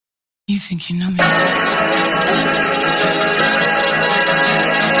You think you know me? Just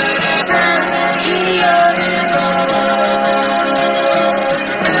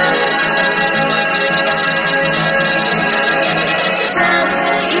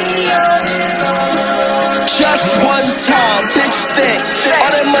one time, bitch thick.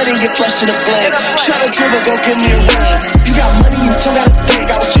 All that money get flushed in the blink. Shut a dribble, go give me a ring. You got money, you don't gotta think.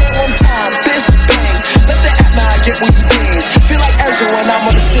 I was chillin' one time, bitch bang. Left the app, now I get what you means. Feel like Ezra when I'm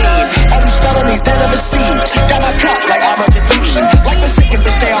on the scene. All these felonies they never seen. Got my cup like I'm Argentine. Like the second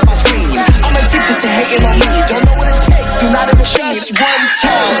to stay on my screen. I'm addicted to hating on me. Don't know what it takes, do not ever machine. Just one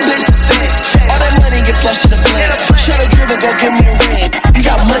time, bitch thick. All that money get flushed in the blink. Shut a dribble, go give me a ring. You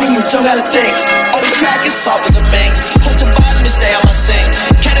got money, you don't gotta think. Crack is soft as a mink. Hold your body to stay on my sing.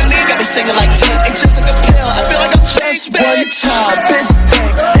 Ketamine got me singing like 10. It's just like a pill, I feel like I'm just one time, bitch think.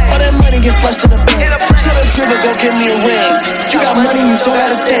 All that money get flushed in the bank. Shut a dribble, go give me a ring. You got money, you don't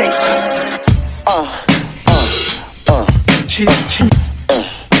gotta think.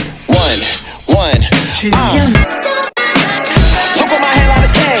 One. Look on my hairline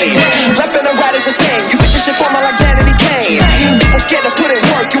is cane. Left and the right is the same. You bitches shit for me like Danny Kane. People scared to put in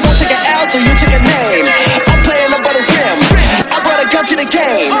work. You won't take an L, so you take a name. I'm playing up on the rim. I brought a gun to the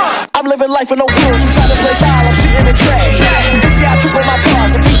game. I'm living life with no rules. You try to play foul, I'm shooting a tray. This year I triple my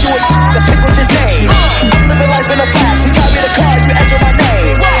cars and beat you with the pick with your name. I'm living life in the fast. We call me the car, you enter my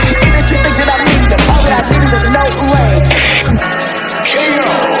name. Industry think that I need them. All that I need is no lane.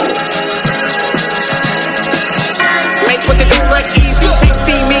 Make what you do look easy. Can't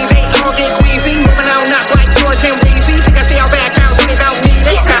see me, they all get queasy. Moving on up like George and Weezy. Think I see our background, really don't need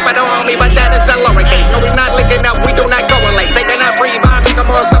it. Crap, I don't own me, but that is the lowercase. No, we not linking up, we do not correlate. They cannot breathe, I make them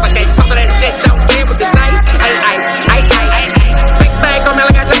all suffocate. Some of that shit don't care what to say. Big bag on me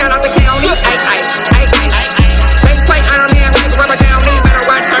like I took out the county. They play Iron Man like rubber down me. Better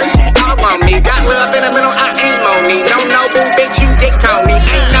watch her, she all on me. Got love in the middle, I ain't lonely. Don't know who bitch you dick Tony.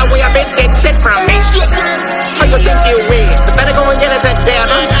 Ain't no way a bitch get shit from me. Who you think you is? So better go and get it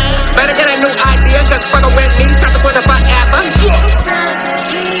together. Better get a new idea, cause fuckin' with me, try to put it forever.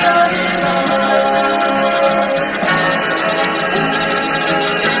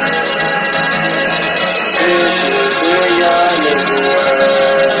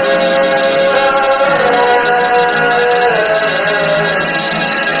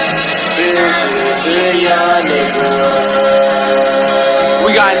 We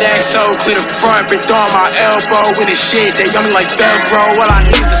got neck so clear the front, been throwing my elbow in the shit. They yummy like Velcro. All I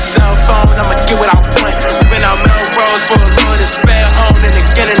need is a cell phone. I'ma get what I want. Moving out Melrose for a load and spare home. And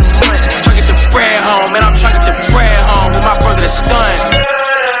again in the month, try to get the bread home. And I'm trying to get the bread home with my brother the stun.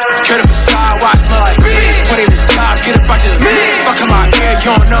 Cut up a sidewalk, smell like beef. Put in the job, get up out the fucking my ear,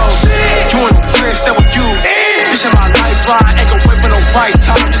 you don't know. Doing the trips that with you. Bitch in my lifeline, ain't gon' wait for no right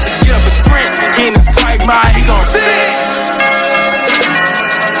time just to get up and sprint. He in his right mind, he gon' sit.